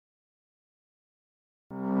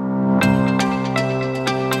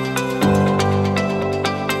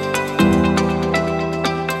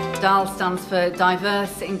DIAL stands for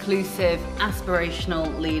Diverse, Inclusive,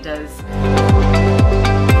 Aspirational Leaders.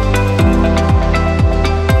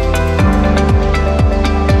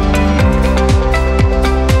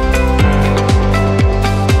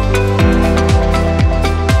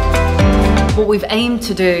 What we've aimed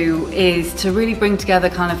to do is to really bring together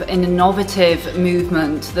kind of an innovative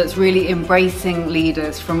movement that's really embracing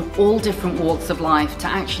leaders from all different walks of life to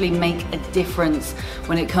actually make a difference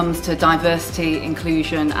when it comes to diversity,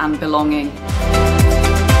 inclusion and belonging.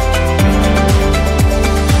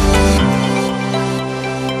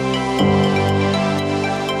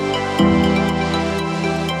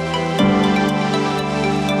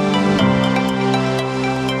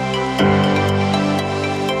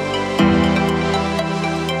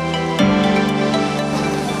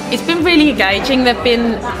 It's been really engaging. There have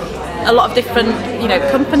been a lot of different,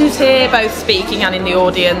 companies here, both speaking and in the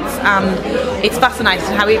audience, and it's fascinating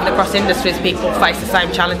how even across industries people face the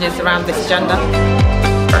same challenges around this agenda.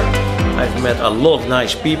 I've met a lot of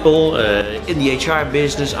nice people in the HR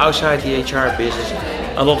business, outside the HR business,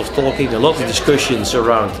 a lot of talking, a lot of discussions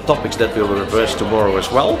around topics that we will reverse tomorrow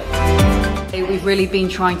as well. We've really been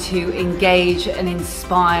trying to engage and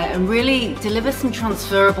inspire and really deliver some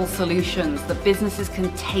transferable solutions that businesses can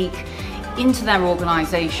take into their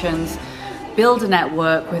organisations, build a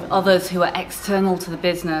network with others who are external to the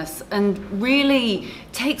business, and really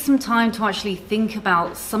take some time to actually think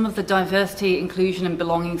about some of the diversity, inclusion and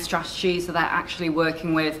belonging strategies that they're actually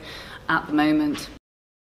working with at the moment.